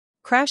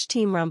Crash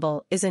Team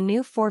Rumble is a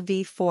new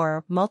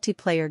 4v4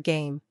 multiplayer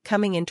game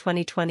coming in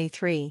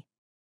 2023.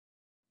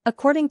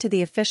 According to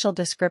the official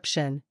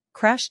description,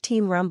 Crash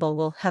Team Rumble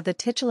will have the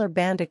titular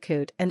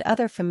Bandicoot and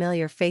other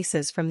familiar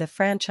faces from the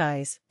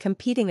franchise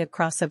competing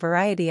across a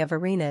variety of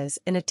arenas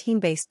in a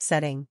team-based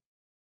setting.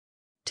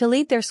 To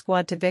lead their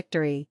squad to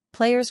victory,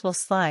 players will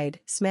slide,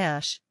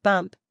 smash,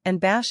 bump, and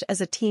bash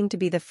as a team to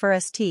be the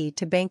first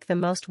to bank the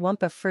most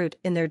Wumpa Fruit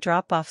in their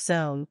drop-off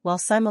zone while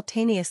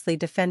simultaneously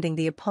defending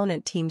the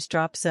opponent team's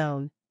drop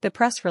zone, the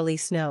press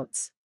release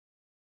notes.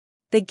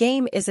 The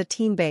game is a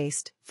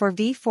team-based,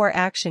 4v4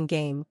 action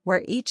game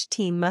where each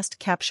team must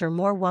capture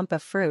more Wumpa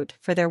Fruit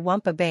for their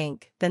Wumpa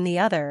Bank than the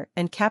other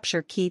and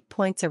capture key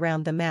points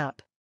around the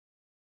map.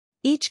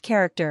 Each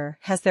character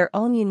has their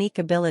own unique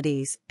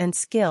abilities and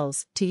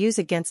skills to use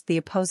against the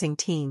opposing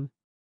team.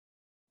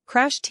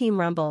 Crash Team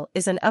Rumble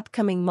is an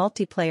upcoming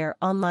multiplayer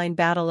online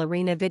battle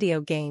arena video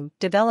game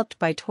developed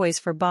by Toys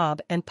for Bob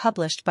and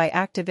published by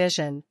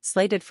Activision,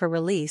 slated for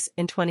release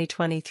in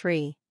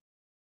 2023.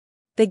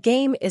 The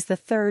game is the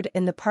third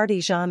in the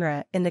party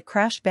genre in the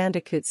Crash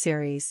Bandicoot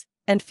series,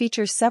 and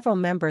features several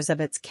members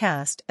of its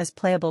cast as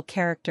playable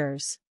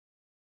characters.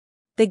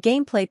 The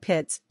gameplay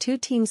pits two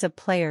teams of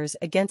players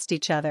against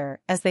each other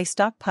as they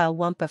stockpile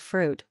Wumpa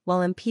Fruit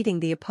while impeding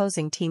the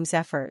opposing team's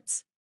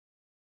efforts.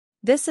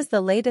 This is the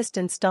latest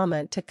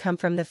installment to come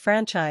from the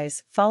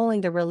franchise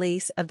following the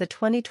release of the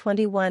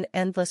 2021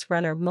 Endless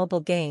Runner mobile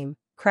game,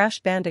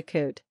 Crash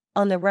Bandicoot,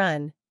 On the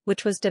Run,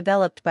 which was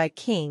developed by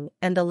King,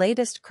 and the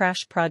latest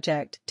Crash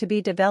project to be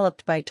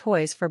developed by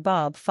Toys for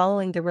Bob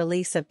following the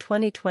release of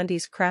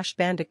 2020's Crash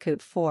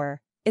Bandicoot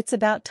 4, It's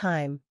About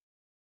Time.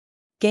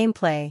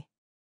 Gameplay.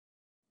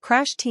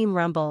 Crash Team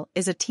Rumble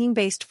is a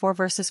team-based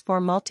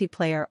 4v4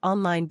 multiplayer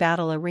online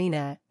battle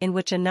arena in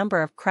which a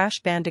number of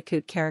Crash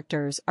Bandicoot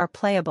characters are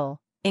playable,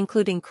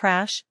 including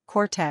Crash,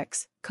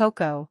 Cortex,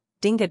 Coco,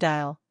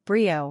 Dingodile,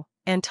 Brio,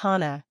 and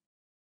Tawna.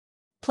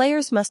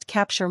 Players must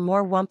capture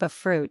more Wumpa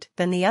Fruit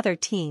than the other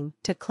team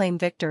to claim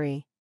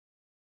victory.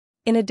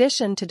 In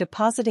addition to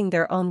depositing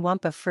their own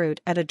Wumpa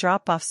Fruit at a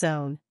drop-off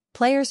zone,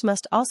 players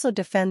must also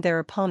defend their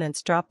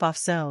opponent's drop-off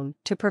zone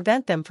to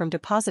prevent them from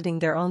depositing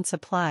their own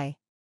supply.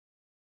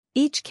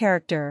 Each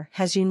character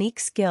has unique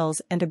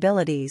skills and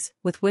abilities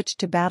with which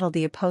to battle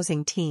the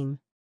opposing team.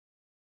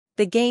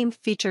 The game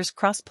features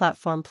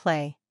cross-platform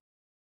play.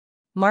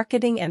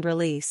 Marketing and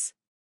release.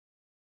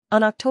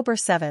 On October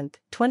 7,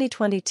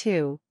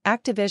 2022,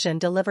 Activision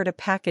delivered a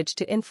package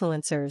to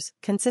influencers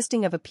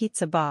consisting of a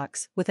pizza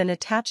box with an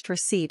attached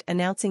receipt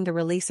announcing the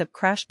release of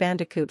Crash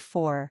Bandicoot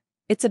 4,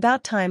 It's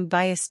About Time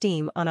via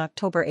Steam on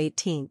October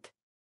 18.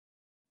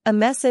 A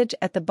message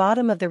at the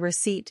bottom of the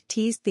receipt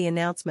teased the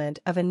announcement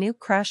of a new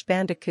Crash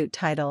Bandicoot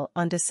title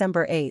on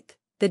December 8,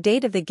 the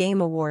date of the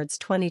Game Awards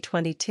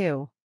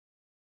 2022.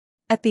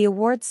 At the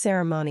awards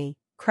ceremony,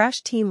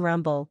 Crash Team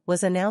Rumble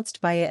was announced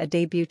via a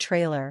debut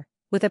trailer,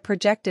 with a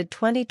projected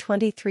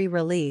 2023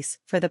 release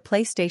for the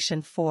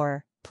PlayStation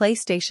 4,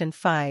 PlayStation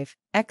 5,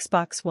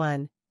 Xbox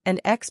One, and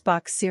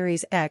Xbox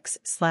Series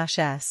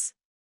X/S.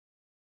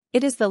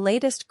 It is the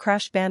latest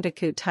Crash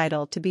Bandicoot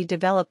title to be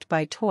developed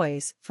by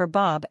Toys for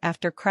Bob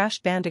after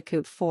Crash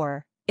Bandicoot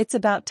 4, It's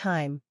About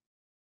Time.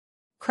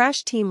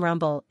 Crash Team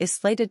Rumble is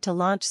slated to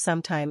launch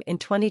sometime in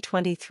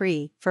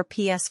 2023 for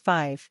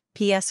PS5,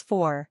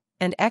 PS4,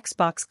 and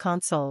Xbox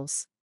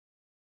consoles.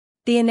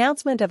 The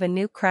announcement of a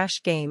new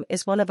Crash game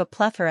is one of a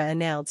plethora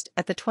announced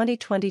at the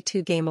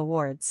 2022 Game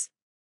Awards.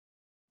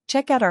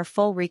 Check out our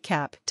full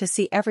recap to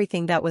see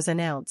everything that was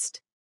announced.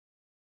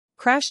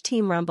 Crash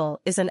Team Rumble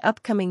is an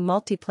upcoming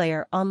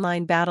multiplayer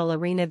online battle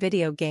arena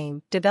video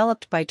game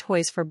developed by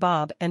Toys for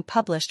Bob and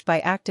published by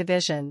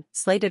Activision,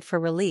 slated for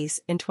release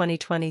in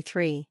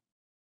 2023.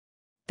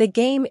 The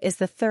game is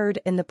the third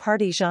in the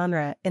party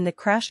genre in the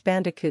Crash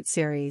Bandicoot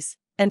series,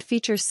 and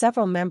features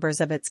several members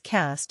of its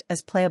cast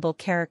as playable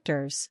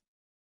characters.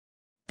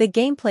 The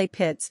gameplay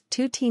pits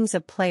two teams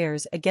of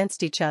players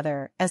against each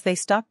other as they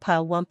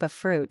stockpile Wumpa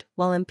Fruit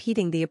while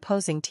impeding the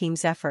opposing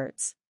team's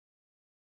efforts.